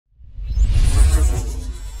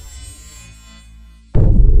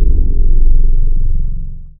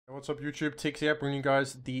What's up YouTube, Tigz here, bringing you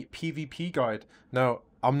guys the PvP guide. Now,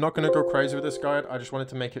 I'm not going to go crazy with this guide, I just wanted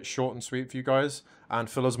to make it short and sweet for you guys and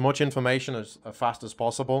fill as much information as fast as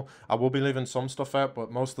possible. I will be leaving some stuff out,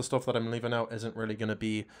 but most of the stuff that I'm leaving out isn't really going to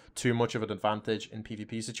be too much of an advantage in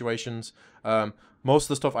PvP situations. Most of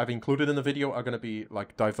the stuff I've included in the video are going to be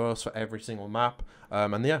like diverse for every single map.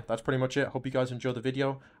 And yeah, that's pretty much it. Hope you guys enjoyed the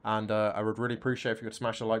video, and I would really appreciate if you would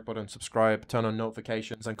smash the like button, subscribe, turn on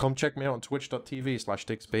notifications, and come check me out on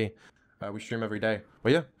twitch.tv/TigzB. We stream every day.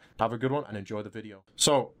 But yeah, have a good one and enjoy the video.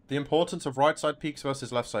 So, the importance of right side peaks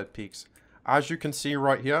versus left side peaks. As you can see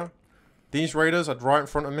right here, these raiders are right in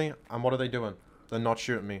front of me, and what are they doing? They're not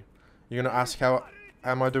shooting me. You're going to ask how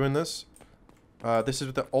am I doing this? This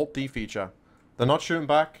is the Alt-D feature. They're not shooting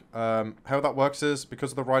back. How that works is,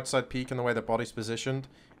 because of the right side peak and the way their body's positioned,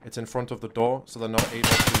 it's in front of the door, so they're not able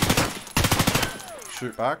to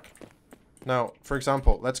shoot back. Now, for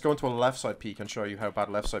example, let's go into a left side peak and show you how bad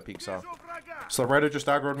left side peaks are. So the raider just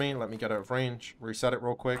aggroed me. Let me get out of range. Reset it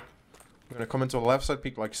real quick. I'm going to come into a left side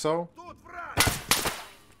peak like so.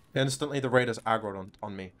 Instantly, the raider's aggroed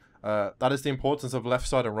on me. That is the importance of left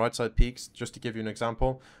side and right side peaks. Just to give you an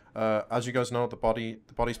example, as you guys know, the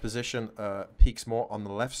body's position peaks more on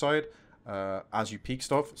the left side as you peak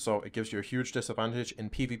stuff, so it gives you a huge disadvantage in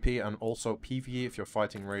PvP and also PvE if you're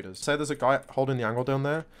fighting raiders. Say there's a guy holding the angle down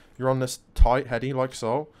there. You're on this tight heady like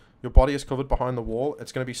so. Your body is covered behind the wall.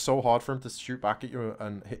 It's going to be so hard for him to shoot back at you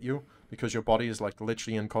and hit you because your body is like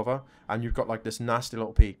literally in cover and you've got like this nasty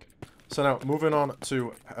little peak. So now moving on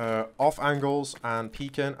to off angles and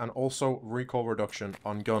peeking and also recoil reduction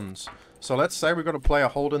on guns. So let's say we've got a player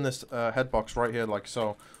holding this head box right here like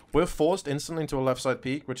so. We're forced instantly into a left side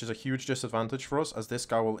peek, which is a huge disadvantage for us, as this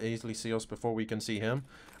guy will easily see us before we can see him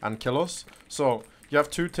and kill us. So you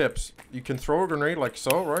have two tips. You can throw a grenade like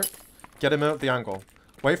so, right? Get him out of the angle.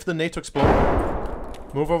 Wait for the nade to explode.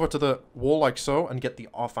 Move over to the wall like so and get the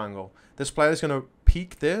off angle. This player is going to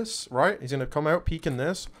peek this, right? He's going to come out peeking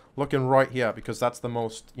this, looking right here, because that's the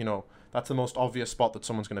most, you know, that's the most obvious spot that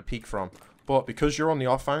someone's going to peek from. But because you're on the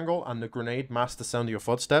off angle and the grenade masks the sound of your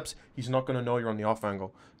footsteps, he's not going to know you're on the off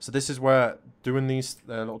angle. So this is where doing these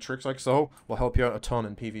little tricks like so will help you out a ton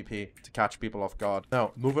in PvP to catch people off guard.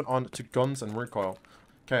 Now, moving on to guns and recoil.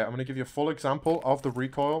 Okay, I'm going to give you a full example of the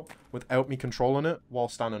recoil without me controlling it while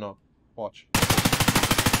standing up. Watch.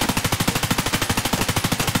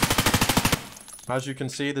 As you can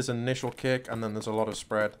see, there's an initial kick and then there's a lot of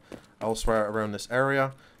spread elsewhere around this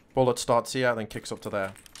area. Bullet starts here, then kicks up to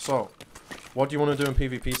there. So, what do you want to do in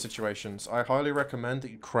PvP situations? I highly recommend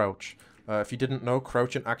that you crouch. If you didn't know,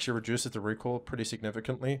 crouching actually reduces the recoil pretty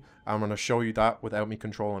significantly. I'm going to show you that without me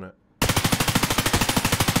controlling it.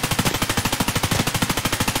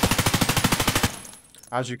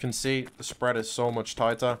 As you can see, the spread is so much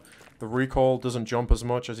tighter. The recoil doesn't jump as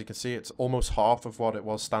much. As you can see, it's almost half of what it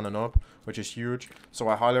was standing up, which is huge. So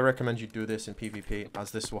I highly recommend you do this in PvP,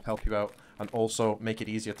 as this will help you out and also make it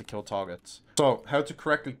easier to kill targets. So, how to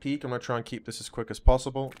correctly peek. I'm going to try and keep this as quick as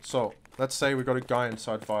possible. So, let's say we've got a guy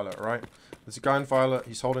inside Violet, right? There's a guy in Violet.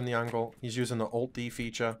 He's holding the angle. He's using the Alt-D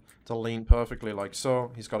feature to lean perfectly like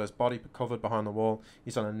so. He's got his body covered behind the wall.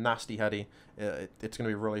 He's on a nasty heady. It's going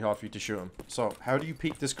to be really hard for you to shoot him. So, how do you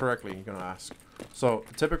peek this correctly, you're going to ask? So,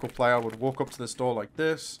 the typical player would walk up to this door like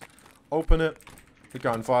this, open it. The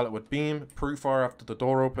guy in Violet would beam, pre-fire after the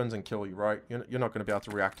door opens and kill you, right? You're not going to be able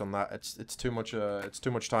to react on that. It's too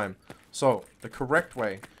much time. So, the correct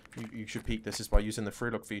way you should peek this is by using the free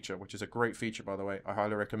look feature, which is a great feature, by the way. I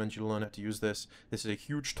highly recommend you learn how to use this. This is a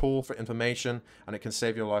huge tool for information, and it can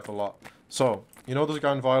save your life a lot. So, you know there's a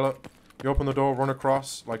guy in Violet. You open the door, run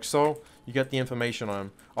across, like so. You get the information on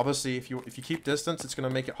him. Obviously, if you keep distance, it's going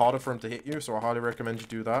to make it harder for him to hit you, so I highly recommend you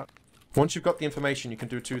do that. Once you've got the information, you can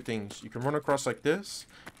do two things. You can run across like this,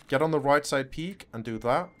 get on the right side peak, and do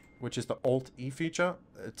that, which is the Alt-E feature.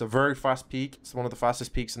 It's a very fast peak. It's one of the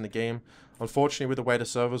fastest peaks in the game. Unfortunately, with the way the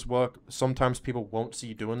servers work, sometimes people won't see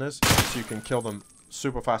you doing this, so you can kill them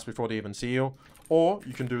super fast before they even see you. Or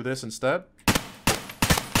you can do this instead.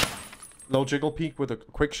 Low jiggle peek with a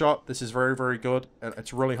quick shot. This is very, very good.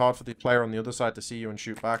 It's really hard for the player on the other side to see you and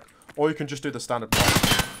shoot back. Or you can just do the standard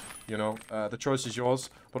play. You know, the choice is yours,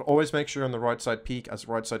 but always make sure you're on the right side peak, as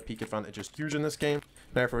right side peak advantage is huge in this game.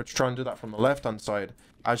 Now, if we're trying to do that from the left hand side,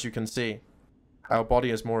 as you can see, our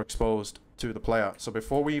body is more exposed to the player. So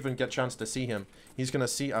before we even get a chance to see him, he's going to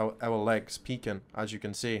see our legs peeking, as you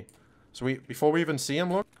can see. So before we even see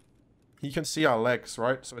him, look, he can see our legs,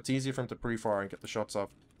 right? So it's easier for him to pre-fire and get the shots off.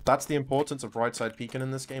 That's the importance of right side peeking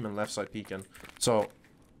in this game and left side peeking. So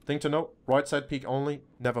Thing to note, right side peek only,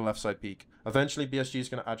 never left side peek. Eventually BSG is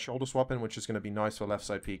going to add shoulder swapping, which is going to be nice for left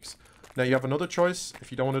side peeks. Now you have another choice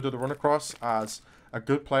if you don't want to do the run across, as a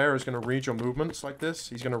good player is going to read your movements like this.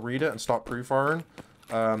 He's going to read it and start pre-firing.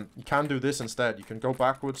 You can do this instead. You can go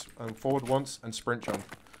backwards and forward once and sprint jump.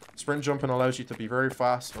 Sprint jumping allows you to be very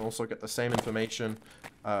fast and also get the same information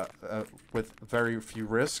with very few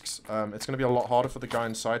risks. It's going to be a lot harder for the guy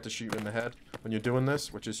inside to shoot you in the head when you're doing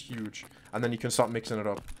this, which is huge. And then you can start mixing it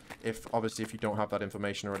up, obviously if you don't have that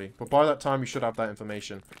information already. But by that time, you should have that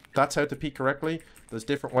information. That's how to peek correctly. There's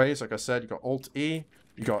different ways. Like I said, you got Alt-E,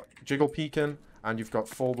 you got jiggle peeking, and you've got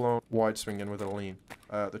full-blown wide swinging with a lean.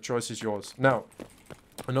 The choice is yours. Now,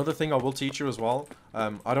 another thing I will teach you as well,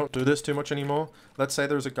 I don't do this too much anymore. Let's say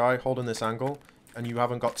there's a guy holding this angle and you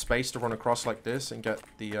haven't got space to run across like this and get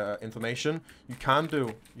the information. You can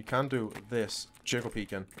do this jiggle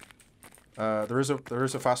peeking. There is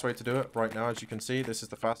a fast way to do it right now. As you can see, this is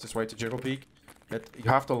the fastest way to jiggle peek. You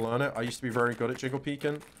have to learn it. I used to be very good at jiggle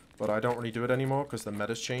peeking, but I don't really do it anymore because the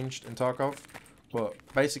meta's changed in Tarkov. But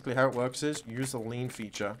basically how it works is you use the lean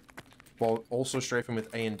feature while also strafing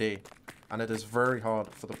with A and D. And it is very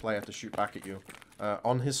hard for the player to shoot back at you.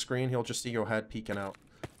 On his screen, he'll just see your head peeking out.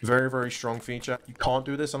 Very, very strong feature. You can't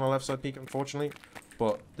do this on a left side peek, unfortunately.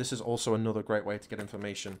 But this is also another great way to get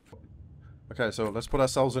information. Okay, so let's put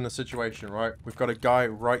ourselves in a situation, right? We've got a guy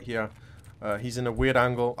right here. He's in a weird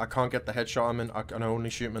angle. I can't get the headshot I'm in. I can only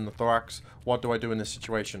shoot him in the thorax. What do I do in this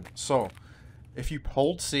situation? So, if you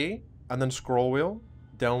hold C and then scroll wheel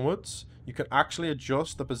downwards, you can actually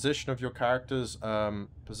adjust the position of your character's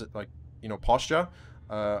posture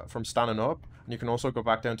from standing up, and you can also go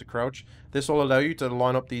back down to crouch. This will allow you to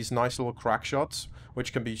line up these nice little crack shots,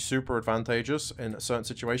 which can be super advantageous in certain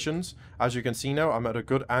situations. As you can see now, I'm at a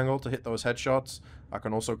good angle to hit those headshots. I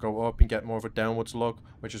can also go up and get more of a downwards look,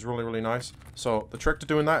 which is really, really nice. So the trick to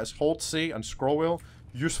doing that is hold C and scroll wheel.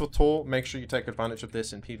 Useful tool. Make sure you take advantage of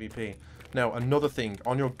this in PvP. Now, another thing,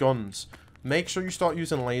 on your guns, make sure you start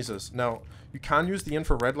using lasers. Now, you can use the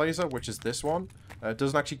infrared laser, which is this one. It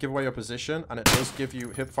doesn't actually give away your position, and it does give you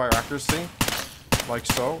hipfire accuracy, like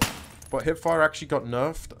so. But hipfire actually got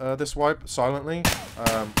nerfed this wipe silently.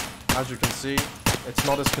 As you can see, it's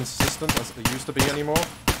not as consistent as it used to be anymore.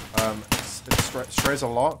 It strays a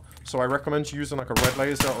lot. So I recommend you using like a red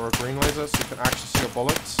laser or a green laser so you can actually see your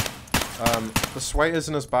bullets. The sway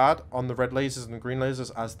isn't as bad on the red lasers and the green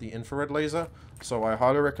lasers as the infrared laser, so I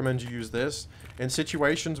highly recommend you use this. In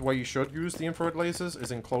situations where you should use the infrared lasers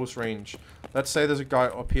is in close range. Let's say there's a guy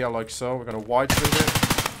up here like so. We're going to wide swing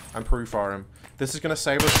it and pre-fire him. This is going to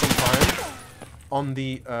save us some time on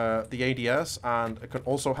the ADS, and it can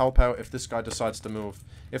also help out if this guy decides to move.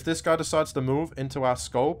 If this guy decides to move into our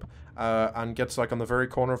scope and gets like on the very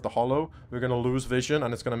corner of the hollow, we're going to lose vision,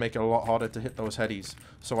 and it's going to make it a lot harder to hit those headies.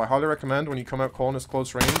 So I highly recommend when you come out corners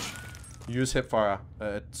close range, use hipfire.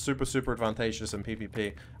 It's super, super advantageous in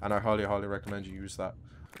PvP, and I highly, highly recommend you use that.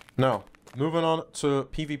 Now, moving on to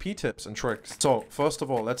PvP tips and tricks. So, first of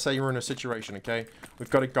all, let's say you're in a situation, okay? We've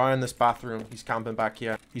got a guy in this bathroom. He's camping back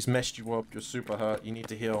here. He's messed you up. You're super hurt. You need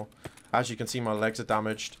to heal. As you can see, my legs are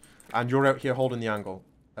damaged. And you're out here holding the angle.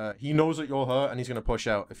 He knows that you're hurt, and he's going to push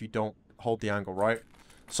out if you don't hold the angle, right?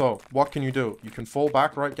 So, what can you do? You can fall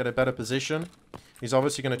back, right? Get a better position. He's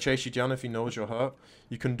obviously going to chase you down if he knows you're hurt.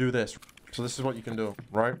 You can do this. So, this is what you can do,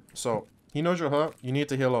 right? So, he knows you're hurt. You need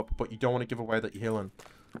to heal up, but you don't want to give away that you're healing.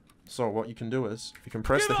 So what you can do is you can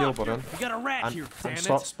press the heal button and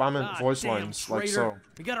start spamming voice lines like so.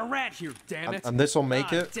 We got a rat here, damn it. And this will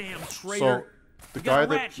make it so the guy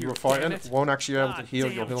that you were fighting won't actually be able to heal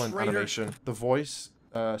your healing animation. The voice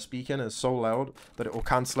speaking is so loud that it will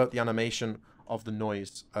cancel out the animation of the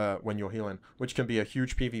noise when you're healing, which can be a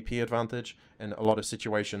huge PvP advantage in a lot of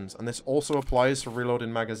situations. And this also applies for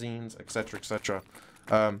reloading magazines, etc, etc.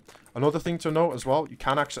 Another thing to note as well, you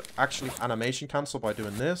can actually animation cancel by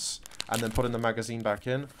doing this and then putting the magazine back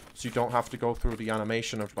in, so you don't have to go through the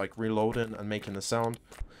animation of like reloading and making the sound.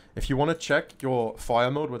 If you want to check your fire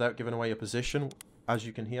mode without giving away your position, as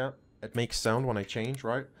you can hear, it makes sound when I change,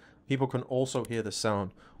 right? People can also hear the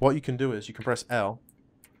sound. What you can do is you can press L.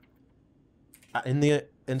 In the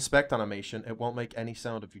inspect animation, it won't make any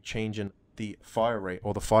sound if you change in the fire rate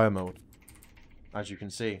or the fire mode, as you can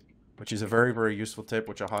see. Which is a very, very useful tip,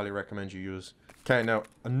 which I highly recommend you use. Okay, now,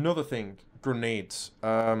 another thing. Grenades.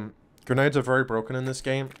 Grenades are very broken in this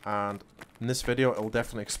game, and in this video, it will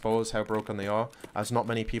definitely expose how broken they are, as not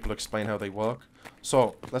many people explain how they work.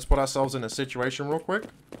 So, let's put ourselves in a situation real quick.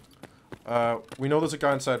 We know there's a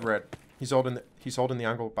guy inside red. He's holding the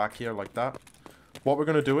angle back here like that. What we're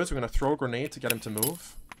going to do is we're going to throw a grenade to get him to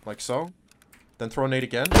move, like so. Then throw a nade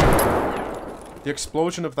again. the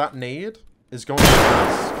explosion of that nade is going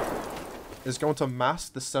to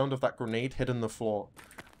mask the sound of that grenade hitting the floor.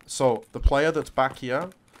 So the player that's back here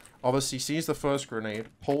obviously sees the first grenade,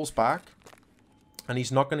 pulls back, and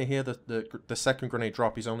he's not going to hear the second grenade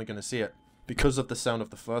drop. He's only going to see it because of the sound of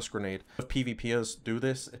the first grenade. If PvPers do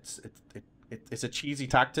this, it's a cheesy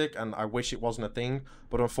tactic, and I wish it wasn't a thing,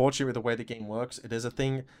 but unfortunately the way the game works, it is a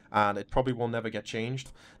thing, and it probably will never get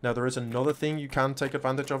changed. Now there is another thing you can take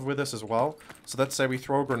advantage of with this as well. So let's say we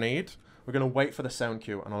throw a grenade. We're going to wait for the sound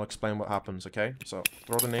cue, and I'll explain what happens, okay? So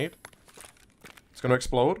throw the nade. It's going to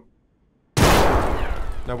explode.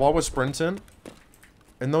 Now while we're sprinting,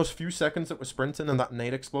 in those few seconds that we're sprinting and that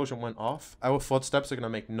nade explosion went off, our footsteps are going to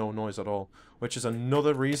make no noise at all. Which is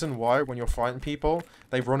another reason why when you're fighting people,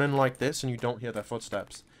 they run in like this and you don't hear their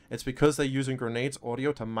footsteps. It's because they're using grenades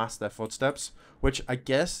audio to mask their footsteps, which I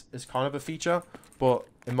guess is kind of a feature, but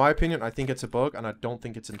in my opinion, I think it's a bug, and I don't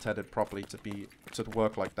think it's intended properly to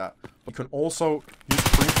work like that. You can also use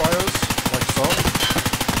pre-fires like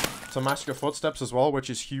so to mask your footsteps as well,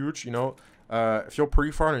 which is huge, you know. If you're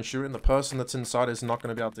pre-firing and shooting, the person that's inside is not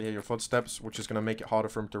going to be able to hear your footsteps, which is going to make it harder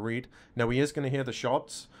for him to read. Now, he is going to hear the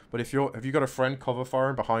shots, but if you got a friend cover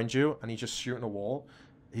firing behind you and he's just shooting a wall,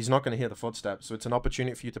 he's not going to hear the footsteps. So it's an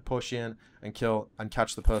opportunity for you to push in and kill and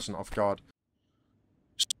catch the person off guard.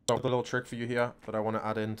 So a little trick for you here that I want to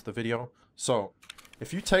add into the video. So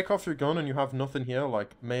if you take off your gun and you have nothing here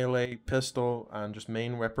like melee, pistol, and just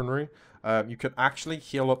main weaponry, you can actually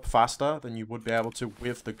heal up faster than you would be able to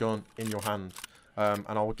with the gun in your hand. And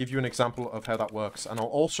I'll give you an example of how that works. And I'll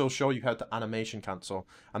also show you how to animation cancel.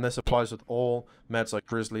 And this applies with all meds like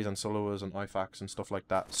Grizzlies and Saluas and IFAKs and stuff like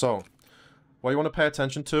that. So what you want to pay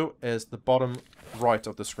attention to is the bottom right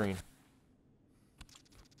of the screen.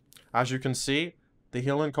 As you can see, the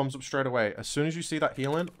healing comes up straight away. As soon as you see that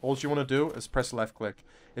healing, all you want to do is press left click.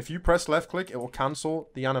 If you press left click, it will cancel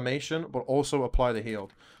the animation, but also apply the heal.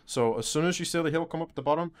 So as soon as you see the heal come up at the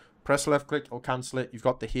bottom, press left click, it'll cancel it. You've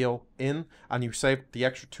got the heal in, and you save the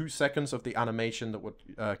extra 2 seconds of the animation that would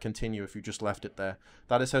continue if you just left it there.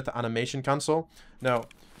 That is how to animation cancel. Now,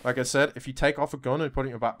 like I said, if you take off a gun and put it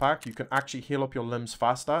in your backpack, you can actually heal up your limbs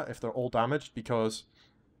faster if they're all damaged, because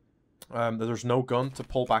there's no gun to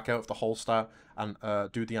pull back out of the holster and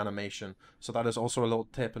do the animation. So that is also a little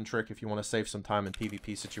tip and trick if you want to save some time in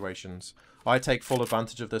PvP situations. I take full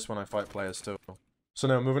advantage of this when I fight players too. So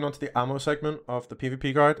now moving on to the ammo segment of the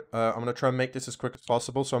PvP guide. I'm going to try and make this as quick as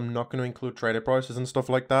possible, so I'm not going to include traded prices and stuff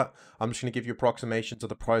like that. I'm just going to give you approximations of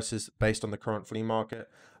the prices based on the current flea market.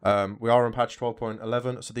 We are on patch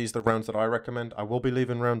 12.11, so these are the rounds that I recommend. I will be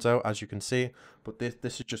leaving rounds out, as you can see, but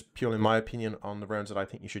this is just purely my opinion on the rounds that I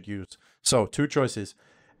think you should use. So, 2 choices.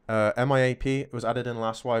 MIAP was added in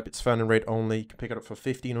last wipe. It's found in raid only. You can pick it up for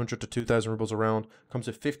 1,500 to 2,000 rubles a round. Comes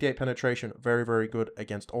with 58 penetration. Very, very good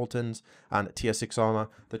against Altins and tier 6 armor.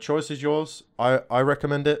 The choice is yours. I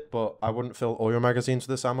recommend it, but I wouldn't fill all your magazines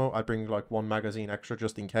with this ammo. I'd bring like 1 magazine extra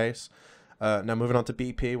just in case. Now moving on to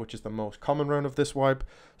BP, which is the most common round of this wipe.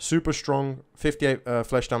 Super strong, 58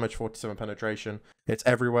 flesh damage, 47 penetration. It's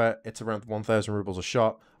everywhere. It's around 1,000 rubles a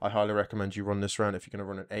shot. I highly recommend you run this round if you're going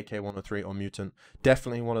to run an AK-103 or Mutant.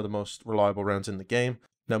 Definitely one of the most reliable rounds in the game.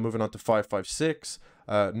 Now moving on to 5.56,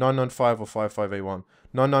 995 or 5.5A1.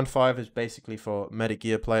 995 is basically for meta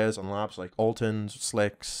gear players on labs like Altins,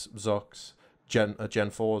 Slicks, Zucks, Gen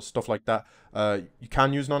 4s, stuff like that. You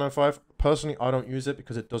can use 995. Personally, I don't use it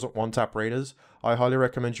because it doesn't one-tap raiders. I highly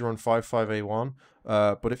recommend you run 5.5A1.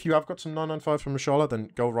 But if you have got some 995 from Mashallah,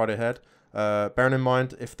 then go right ahead. Bearing in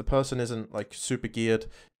mind, if the person isn't like super geared,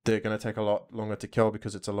 they're going to take a lot longer to kill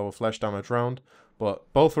because it's a lower flesh damage round.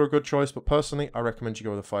 But both are a good choice. But personally, I recommend you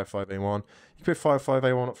go with a 5.5A1. You can put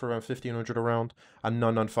 5.5A1 up for around 1,500 a round and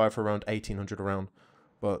 995 for around 1,800 a round.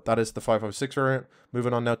 But that is the 5.56 variant.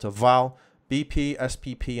 Moving on now to Val. BP,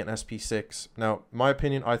 SPP, and SP6. Now, in my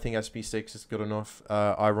opinion, I think SP6 is good enough.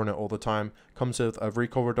 I run it all the time. Comes with a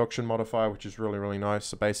recoil reduction modifier, which is really, really nice.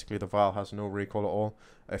 So basically, the Val has no recoil at all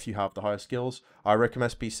if you have the higher skills. I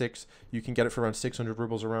recommend SP6. You can get it for around 600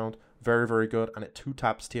 rubles a round. Very, very good. And it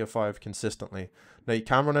 2-taps tier 5 consistently. Now, you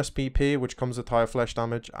can run SPP, which comes with higher flesh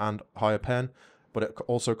damage and higher pen. But it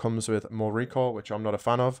also comes with more recoil, which I'm not a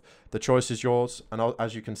fan of. The choice is yours. And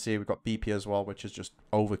as you can see, we've got BP as well, which is just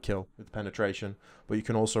overkill with penetration. But you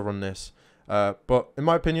can also run this. But in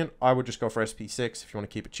my opinion, I would just go for SP6 if you want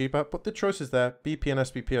to keep it cheaper. But the choice is there. BP and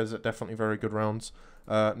SPP are definitely very good rounds.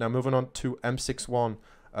 Now moving on to M61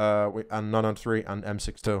 and 993 and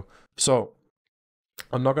M62. So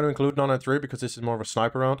I'm not going to include 993 because this is more of a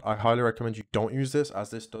sniper round. I highly recommend you don't use this, as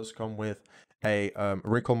this does come with a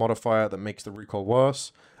recoil modifier that makes the recoil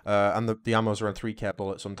worse, and the ammo's around 3k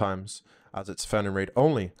bullet sometimes. as it's found rate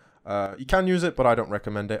only. You can use it, but I don't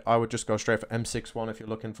recommend it. I would just go straight for M61 if you're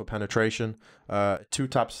looking for penetration.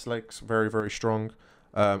 2-tap slicks, very, very strong.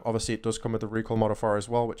 Obviously, it does come with the recoil modifier as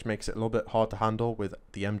well, which makes it a little bit hard to handle with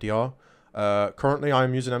the MDR. Currently,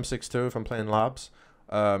 I'm using M62 if I'm playing labs.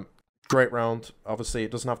 Great round. Obviously,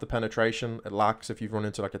 it doesn't have the penetration. It lacks if you run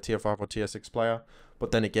into like a tier 5 or tier 6 player.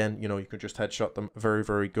 But then again, you know, you can just headshot them. Very,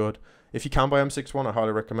 very good. If you can buy M61, I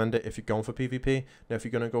highly recommend it if you're going for PvP. Now, if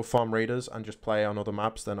you're going to go farm raiders and just play on other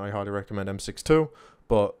maps, then I highly recommend M62.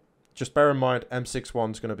 But just bear in mind,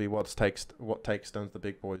 M61 is going to be what takes down the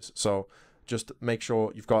big boys. So just make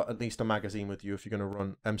sure you've got at least a magazine with you if you're going to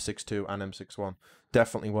run M62 and M61.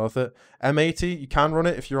 Definitely worth it. M80, you can run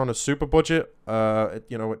it if you're on a super budget.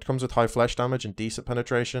 You know, it comes with high flesh damage and decent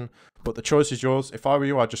penetration, but the choice is yours. If I were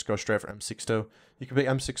you, I'd just go straight for M62. You can pick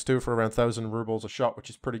M62 for around 1,000 rubles a shot, which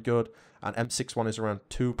is pretty good, and M61 is around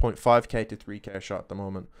 2.5k to 3k a shot at the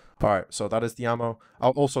moment. All right, so that is the ammo.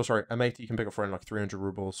 Oh, also, sorry, M80 you can pick up for around like 300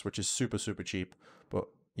 rubles, which is super, super cheap, but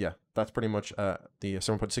yeah, that's pretty much the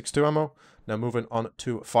 7.62 ammo. Now moving on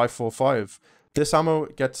to 545. This ammo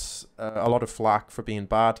gets a lot of flack for being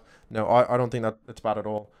bad. Now, I don't think that it's bad at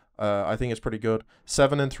all. I think it's pretty good.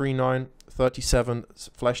 7 and 3.9, 37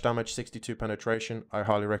 flesh damage, 62 penetration. I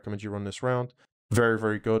highly recommend you run this round. Very,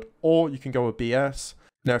 very good. Or you can go with BS.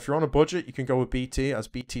 Now, if you're on a budget, you can go with BT, as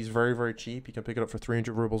BT is very, very cheap. You can pick it up for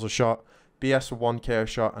 300 rubles a shot. BS for 1k a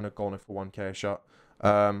shot, and a Golnik for 1k a shot.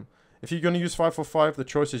 If you're going to use 545, the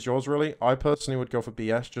choice is yours, really. I personally would go for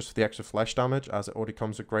BS just for the extra flesh damage, as it already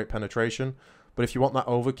comes with great penetration. But if you want that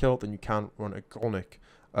overkill, then you can run a Golnik.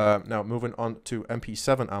 Now, moving on to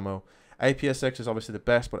MP7 ammo. APSX is obviously the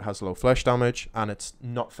best, but it has low flesh damage, and it's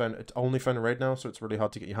not found. It's only found in raid now, so it's really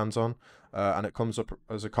hard to get your hands on. And it comes up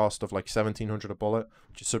as a cost of like 1,700 a bullet,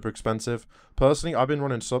 which is super expensive. Personally, I've been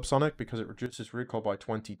running subsonic because it reduces recoil by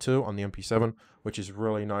 22 on the MP7, which is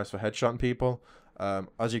really nice for headshotting people.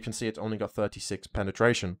 As you can see, it's only got 36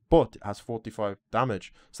 penetration, but it has 45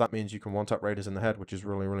 damage. So that means you can one-tap raiders in the head, which is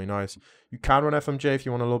really, really nice. You can run FMJ if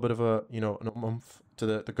you want a little bit of a, you know, an oomph to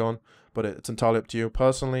the gun, but it's entirely up to you.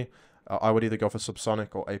 Personally, I would either go for subsonic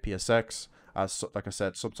or APSX. As like I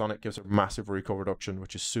said, subsonic gives a massive recoil reduction,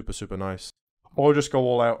 which is super, super nice. Or just go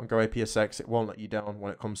all out and go APSX. It won't let you down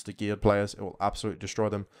when it comes to geared players. It will absolutely destroy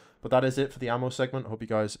them. But that is it for the ammo segment. I hope you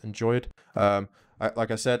guys enjoyed.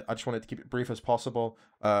 Like I said, I just wanted to keep it brief as possible.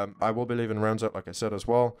 I will be leaving rounds out, like I said, as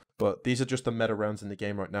well. But these are just the meta rounds in the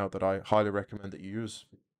game right now that I highly recommend that you use.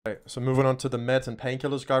 Okay, so moving on to the meds and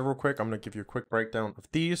painkillers guide real quick. I'm going to give you a quick breakdown of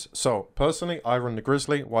these. So, personally, I run the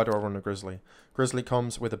Grizzly. Why do I run the Grizzly? Grizzly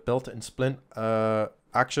comes with a built-in splint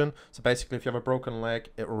action. So basically, if you have a broken leg,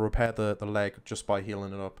 it will repair the leg just by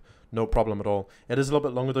healing it up. No problem at all. It is a little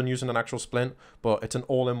bit longer than using an actual splint, but it's an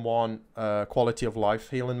all-in-one quality of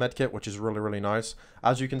life healing medkit, which is really, really nice.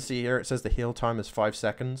 As you can see here, it says the heal time is 5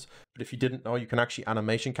 seconds. But if you didn't know, you can actually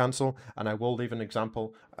animation cancel, and I will leave an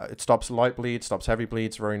example. It stops light bleed, stops heavy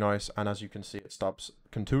bleeds, very nice. And as you can see, it stops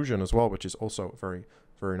contusion as well, which is also very,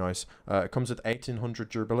 very nice. It comes with 1800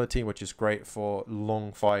 durability, which is great for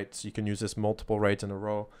long fights. You can use this multiple raids in a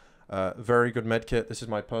row. Very good medkit. This is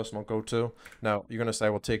my personal go-to. Now, you're going to say,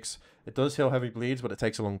 well, Tigz, it does heal heavy bleeds, but it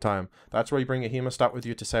takes a long time. That's where you bring a hemostat with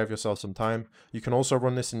you to save yourself some time. You can also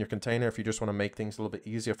run this in your container if you just want to make things a little bit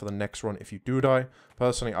easier for the next run if you do die.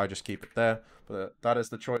 Personally, I just keep it there. But that is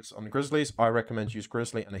the choice on the Grizzlies. I recommend use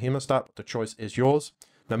Grizzly and a hemostat. The choice is yours.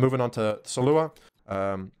 Now, moving on to Salua.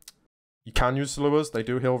 You can use Saluas. They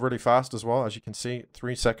do heal really fast as well. As you can see,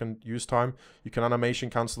 3-second use time. You can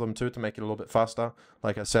animation cancel them too to make it a little bit faster.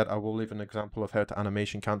 Like I said, I will leave an example of how to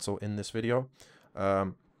animation cancel in this video.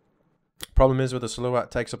 Problem is with the Salua,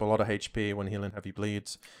 it takes up a lot of HP when healing heavy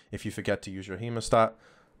bleeds if you forget to use your hemostat.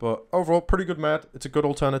 But overall, pretty good med. It's a good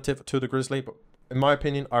alternative to the Grizzly. But in my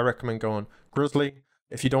opinion, I recommend going Grizzly.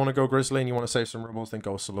 If you don't want to go Grizzly and you want to save some rubles, then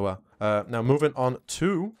go Salua. Now moving on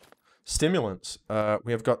to stimulants.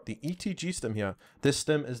 We have got the ETG stim here. This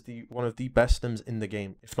stim is one of the best stims in the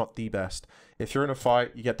game, if not the best. If you're in a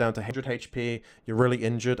fight, you get down to 100 HP, you're really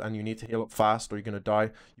injured and you need to heal up fast or you're going to die.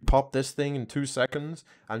 You pop this thing in 2 seconds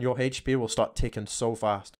and your HP will start ticking so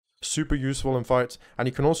fast. Super useful in fights, and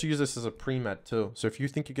you can also use this as a pre-med too. So if you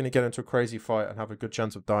think you're going to get into a crazy fight and have a good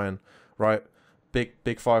chance of dying, right? Big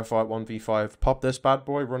firefight, 1v5, pop this bad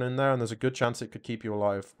boy, run in there, and there's a good chance it could keep you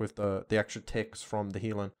alive with the extra ticks from the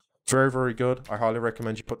healing. Very, very good. I highly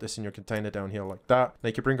recommend you put this in your container down here like that. Now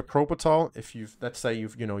you can bring a Propatal if let's say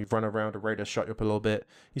you've run around, a raider shot you up a little bit,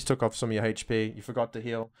 he's took off some of your HP, you forgot to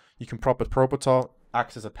heal. You can prop a Propatal,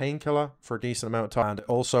 acts as a painkiller for a decent amount of time, and it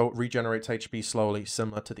also regenerates HP slowly,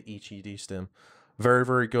 similar to the ETG stim. Very,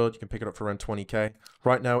 very good. You can pick it up for around 20k.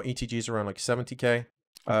 Right now, ETG is around like 70k.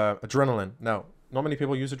 Adrenaline. Now, not many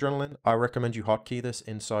people use adrenaline. I recommend you hotkey this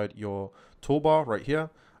inside your toolbar right here.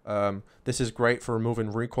 This is great for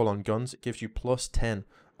removing recoil on guns. It gives you plus 10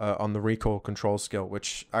 on the recoil control skill,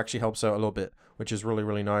 which actually helps out a little bit, which is really,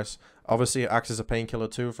 really nice. Obviously, it acts as a painkiller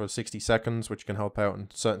too for 60 seconds, which can help out in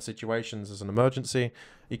certain situations as an emergency.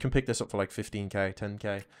 You can pick this up for like 15k,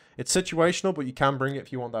 10k. It's situational, but you can bring it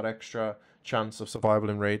if you want that extra chance of survival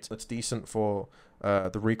in raids. That's decent for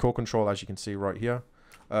the recoil control, as you can see right here.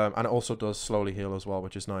 And it also does slowly heal as well,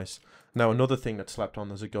 which is nice. Now, another thing that's slept on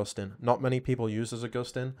is Augustin. Not many people use this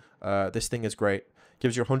Augustin. This thing is great.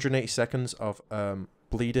 Gives you 180 seconds of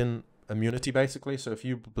bleeding immunity, basically. So if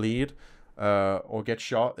you bleed or get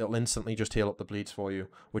shot, it'll instantly just heal up the bleeds for you,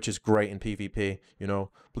 which is great in PvP. You know,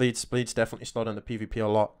 bleeds definitely slow down the PvP a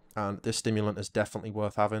lot, and this stimulant is definitely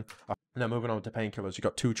worth having. Now, moving on to painkillers, you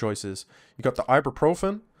got two choices. You got the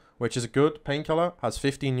ibuprofen, which is a good painkiller, has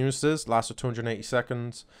 15 uses, lasts for 280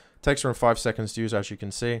 seconds, takes around 5 seconds to use, as you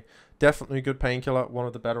can see. Definitely a good painkiller, one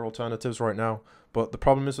of the better alternatives right now. But the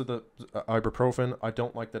problem is with the ibuprofen, I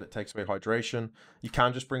don't like that it takes away hydration. You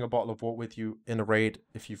can just bring a bottle of water with you in a raid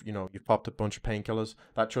if you've popped a bunch of painkillers.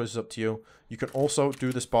 That choice is up to you. You can also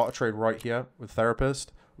do this barter trade right here with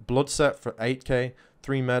Therapist. Blood set for 8k,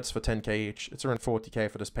 3 meds for 10k each. It's around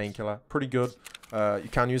 40k for this painkiller. Pretty good. You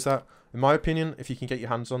can use that. In my opinion, if you can get your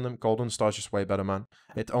hands on them, Golden Star is just way better, man.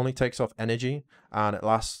 It only takes off energy, and it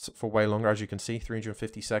lasts for way longer, as you can see,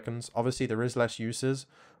 350 seconds. Obviously, there is less uses,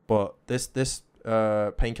 but this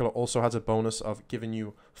painkiller also has a bonus of giving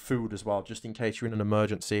you food as well, just in case you're in an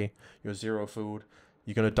emergency, you're zero food,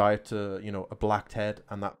 you're going to die to, a blacked head,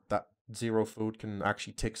 and that zero food can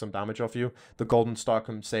actually take some damage off you. The Golden Star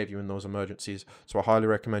can save you in those emergencies, so I highly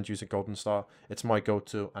recommend using Golden Star. It's my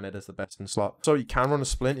go-to, and it is the best in slot. So you can run a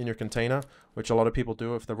splint in your container, which a lot of people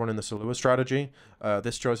do if they're running the Salua strategy.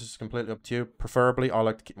 This choice is completely up to you. Preferably, I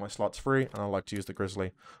like to keep my slots free, and I like to use the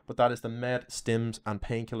Grizzly. But that is the med, stims, and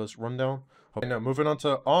painkillers rundown. Okay, now moving on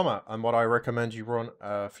to armor and what I recommend you run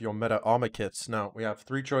for your meta armor kits. Now we have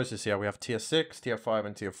 3 choices here. We have tier 6, tier 5,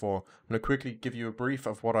 and tier 4. I'm going to quickly give you a brief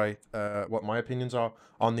of what my opinions are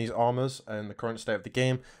on these armors and the current state of the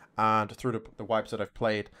game, and through the wipes that I've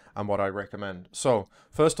played and what I recommend. So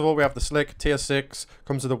first of all, we have the Slick tier 6,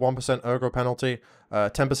 comes with a 1% ergo penalty,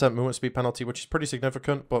 10% movement speed penalty, which is pretty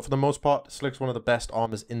significant, but for the most part, Slick's one of the best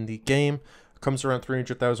armors in the game. Comes around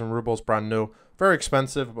 300,000 rubles, brand new. Very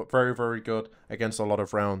expensive, but very, very good against a lot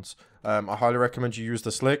of rounds. I highly recommend you use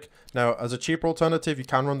the Slick. Now, as a cheaper alternative, you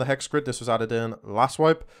can run the Hex Grid. This was added in last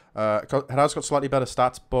wipe. It has got slightly better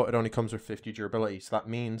stats, but it only comes with 50 durability. So that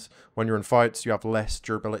means when you're in fights, you have less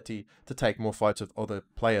durability to take more fights with other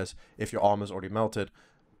players if your armor's already melted.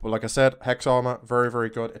 But like I said, Hex Armor, very, very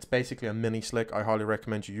good. It's basically a mini Slick. I highly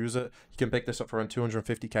recommend you use it. You can pick this up for around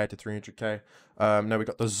 250k to 300k. Now we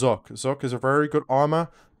got the Zuk. Zuk is a very good armor.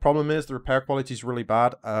 Problem is the repair quality is really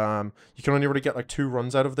bad. You can only really get like 2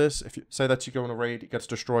 runs out of this. If you say that you go in a raid, it gets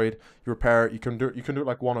destroyed, you repair it. You can do it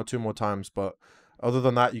like 1 or 2 more times, but other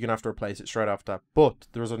than that, you're going to have to replace it straight after. But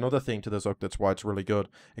there's another thing to the Zuk that's why it's really good.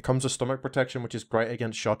 It comes with stomach protection, which is great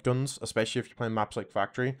against shotguns, especially if you're playing maps like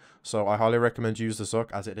Factory. So I highly recommend you use the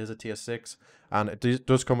Zuk, as it is a tier 6. And it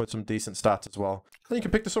does come with some decent stats as well. And you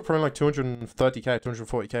can pick this up for around like 230k,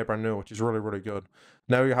 240k brand new, which is really, really good.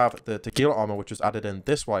 Now you have the Tequila armor, which was added in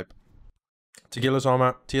this wipe. Tequila's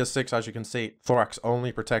armor, tier 6, as you can see, thorax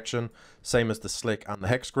only protection, same as the Slick and the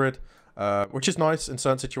Hex Grid. Which is nice in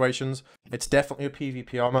certain situations. It's definitely a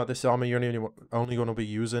PvP armor. This armor you're only going to be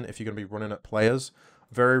using if you're going to be running at players.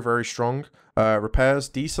 Very, very strong. Repairs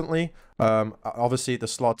decently. Obviously, the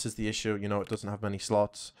slots is the issue. It doesn't have many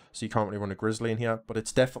slots, so you can't really run a Grizzly in here. But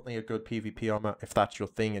it's definitely a good PvP armor if that's your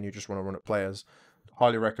thing and you just want to run at players.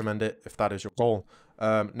 Highly recommend it if that is your goal.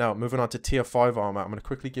 Now, moving on to tier 5 armor. I'm going to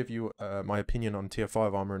quickly give you my opinion on tier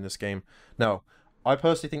 5 armor in this game. Now, I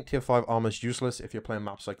personally think tier 5 armor is useless if you're playing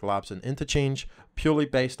maps like Labs and Interchange, purely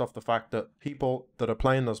based off the fact that people that are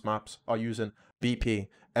playing those maps are using BP,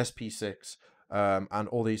 SP6, and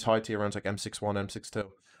all these high tier rounds like M61,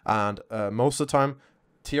 M62. And most of the time,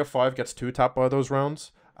 tier 5 gets 2-tapped by those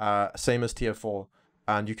rounds, same as tier 4.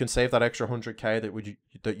 And you can save that extra 100k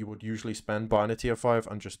that you would usually spend buying a tier 5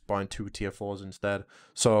 and just buying 2 tier 4s instead.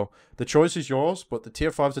 So the choice is yours, but the tier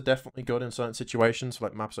 5s are definitely good in certain situations,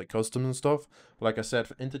 like maps like Customs and stuff. But like I said,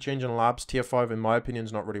 for Interchange and Labs, tier 5 in my opinion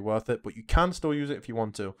is not really worth it, but you can still use it if you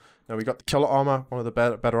want to. Now we got the Killer Armor, one of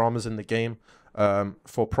the better armors in the game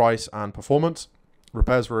for price and performance.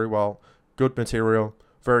 Repairs very well, good material,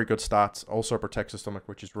 Very good stats. Also protects the stomach,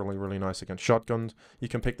 which is really, really nice against shotguns. You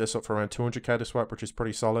can pick this up for around 200k this wipe, which is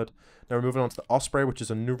pretty solid. Now we're moving on to the Osprey, which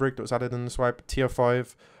is a new rig that was added in this wipe. Tier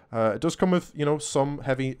 5. It does come with, you know, some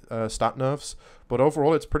heavy stat nerfs, but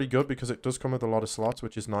overall it's pretty good because it does come with a lot of slots,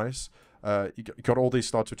 which is nice. You got all these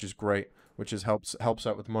slots, which is great, which is helps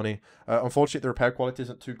out with money. Unfortunately, the repair quality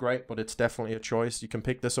isn't too great, but it's definitely a choice. You can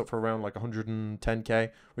pick this up for around like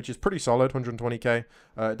 110k, which is pretty solid, 120k.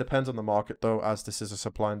 It depends on the market though, as this is a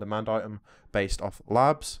supply and demand item based off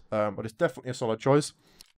labs, but it's definitely a solid choice.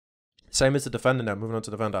 Same as the Defender now, moving on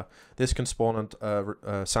to Defender. This can spawn on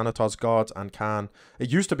Sanitars guards and can... It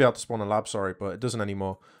used to be able to spawn on labs, sorry, but it doesn't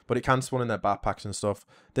anymore. But it can spawn in their backpacks and stuff.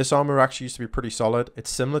 This armor actually used to be pretty solid. It's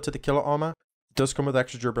similar to the Killer armor. It does come with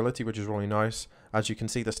extra durability, which is really nice. As you can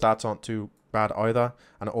see, the stats aren't too bad either.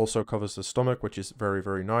 And it also covers the stomach, which is very,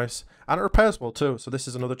 very nice. And it repairs well too. So this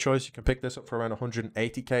is another choice. You can pick this up for around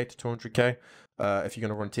 180k to 200k if you're going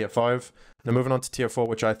to run tier 5. Now moving on to tier 4,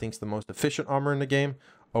 which I think is the most efficient armor in the game.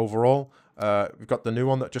 Overall, we've got the new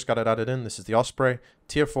one that just got it added in. This is the Osprey.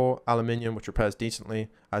 Tier 4 aluminium, which repairs decently.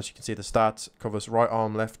 As you can see, the stats covers right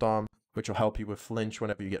arm, left arm, which will help you with flinch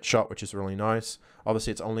whenever you get shot, which is really nice.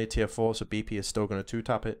 Obviously, it's only a tier 4, so BP is still going to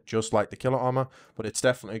 2-tap it, just like the Killer armor. But it's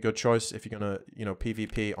definitely a good choice if you're going to, you know,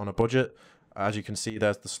 PvP on a budget. As you can see,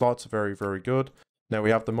 there's the slots, very, very good. Now we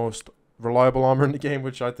have the most reliable armor in the game,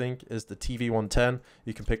 which I think is the TV110.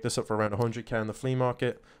 You can pick this up for around 100k in the flea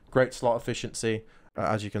market. Great slot efficiency.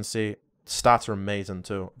 As you can see, stats are amazing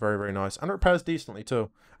too. Very, very nice. And it repairs decently too.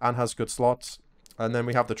 And has good slots. And then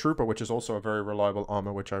we have the Trooper, which is also a very reliable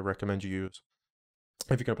armor, which I recommend you use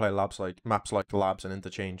if you're going to play maps like Labs and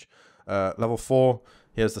Interchange. Level 4,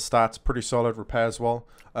 here's the stats. Pretty solid, repairs well.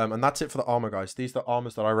 And that's it for the armor, guys. These are the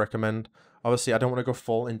armors that I recommend. Obviously, I don't want to go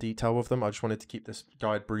full in detail with them. I just wanted to keep this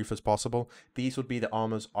guide brief as possible. These would be the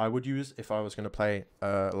armors I would use if I was going to play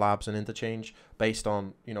Labs and Interchange based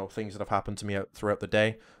on, you know, things that have happened to me throughout the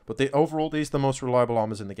day. But overall, these are the most reliable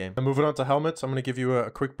armors in the game. And moving on to helmets, I'm going to give you a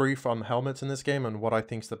quick brief on helmets in this game and what I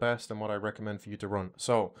think is the best and what I recommend for you to run.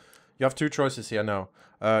 So, you have two choices here now.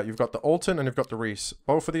 You've got the Alton and you've got the Reese.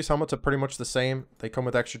 Both of these helmets are pretty much the same. They come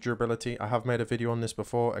with extra durability. I have made a video on this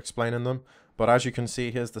before explaining them. But as you can see,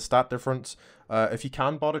 here's the stat difference. If you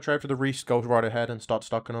can barter trade for the Reese, go right ahead and start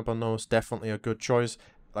stocking up on those. Definitely a good choice.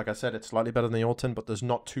 Like I said, it's slightly better than the Alton, but there's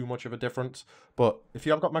not too much of a difference. But if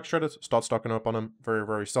you have got max shredders, start stocking up on them. Very,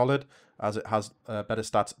 very solid, as it has better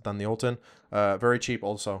stats than the Alton. Very cheap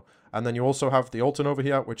also. And then you also have the Alton over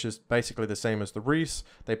here, which is basically the same as the Reese.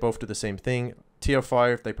 They both do the same thing. Tier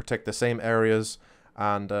 5, they protect the same areas,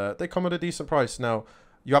 and they come at a decent price. Now,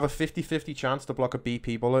 you have a 50-50 chance to block a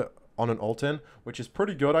BP bullet on an Alton, which is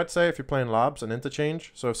pretty good, I'd say, if you're playing Labs and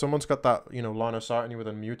Interchange. So if someone's got that, you know, line of sight on you with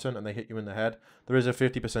a mutant and they hit you in the head, there is a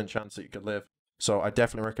 50% chance that you could live. So I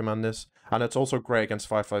definitely recommend this. And it's also great against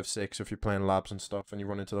 5.56 if you're playing Labs and stuff and you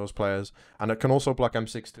run into those players. And it can also block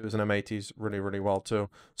M62s and M80s really, really well too.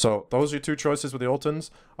 So those are your two choices with the Altons.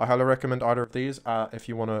 I highly recommend either of these if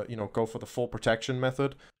you want to, you know, go for the full protection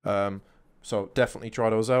method. So definitely try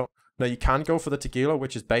those out. Now, you can go for the Tequila,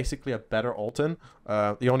 which is basically a better Alton.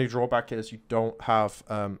 The only drawback is you don't have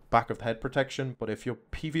back of head protection, but if you're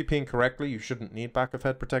PvPing correctly, you shouldn't need back of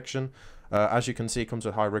head protection. As you can see, it comes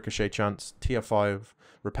with high ricochet chance, tier 5,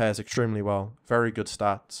 repairs extremely well, very good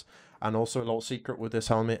stats. And also a little secret with this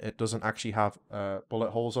helmet, it doesn't actually have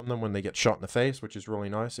bullet holes on them when they get shot in the face, which is really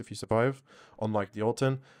nice if you survive, unlike the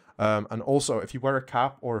Alton. And also, if you wear a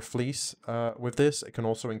cap or a fleece with this, it can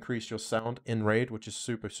also increase your sound in raid, which is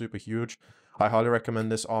super, super huge. I highly recommend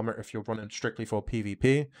this armor if you're running strictly for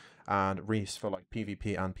PvP, and Reese for like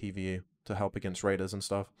PvP and PvE to help against raiders and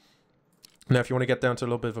stuff. Now, if you want to get down to a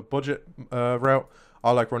little bit of a budget route,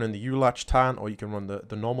 I like running the U-Latch tan, or you can run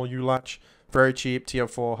the normal U-Latch. Very cheap, tier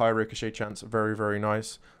 4, high ricochet chance, very, very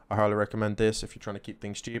nice. I highly recommend this if you're trying to keep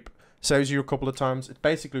things cheap. Saves you a couple of times. It's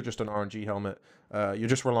basically just an RNG helmet. You're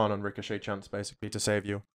just relying on ricochet chance, basically, to save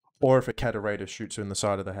you. Or if a Kedda Raider shoots you in the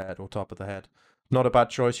side of the head or top of the head. Not a bad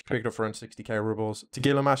choice. You can pick it up for around 60k rubles.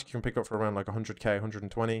 Tequila Mask, you can pick up for around like 100k,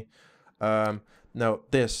 120. Now,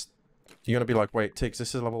 this, you're going to be like, wait, Tigz,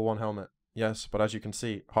 this is a level 1 helmet. Yes, but as you can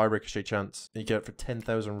see, high ricochet chance. You get it for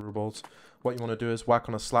 10,000 rubles. What you want to do is whack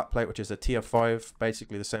on a slap plate, which is a tier 5,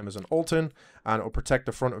 basically the same as an Alton, and it will protect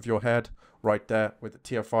the front of your head right there with the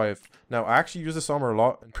tier 5. Now, I actually use this armor a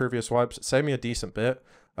lot in previous wipes. It saved me a decent bit.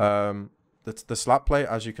 the slap plate,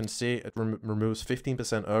 as you can see, it removes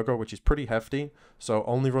 15% ergo, which is pretty hefty. So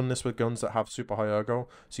only run this with guns that have super high ergo,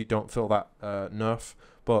 so you don't feel that nerf.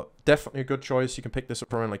 But definitely a good choice. You can pick this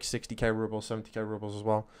up around like 60k rubles, 70k rubles as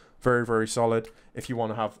well. Very, very solid. If you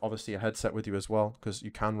want to have, obviously, a headset with you as well, because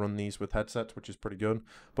you can run these with headsets, which is pretty good.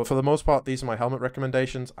 But for the most part, these are my helmet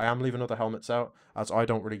recommendations. I am leaving other helmets out, as I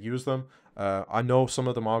don't really use them. I know some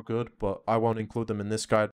of them are good, but I won't include them in this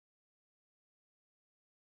guide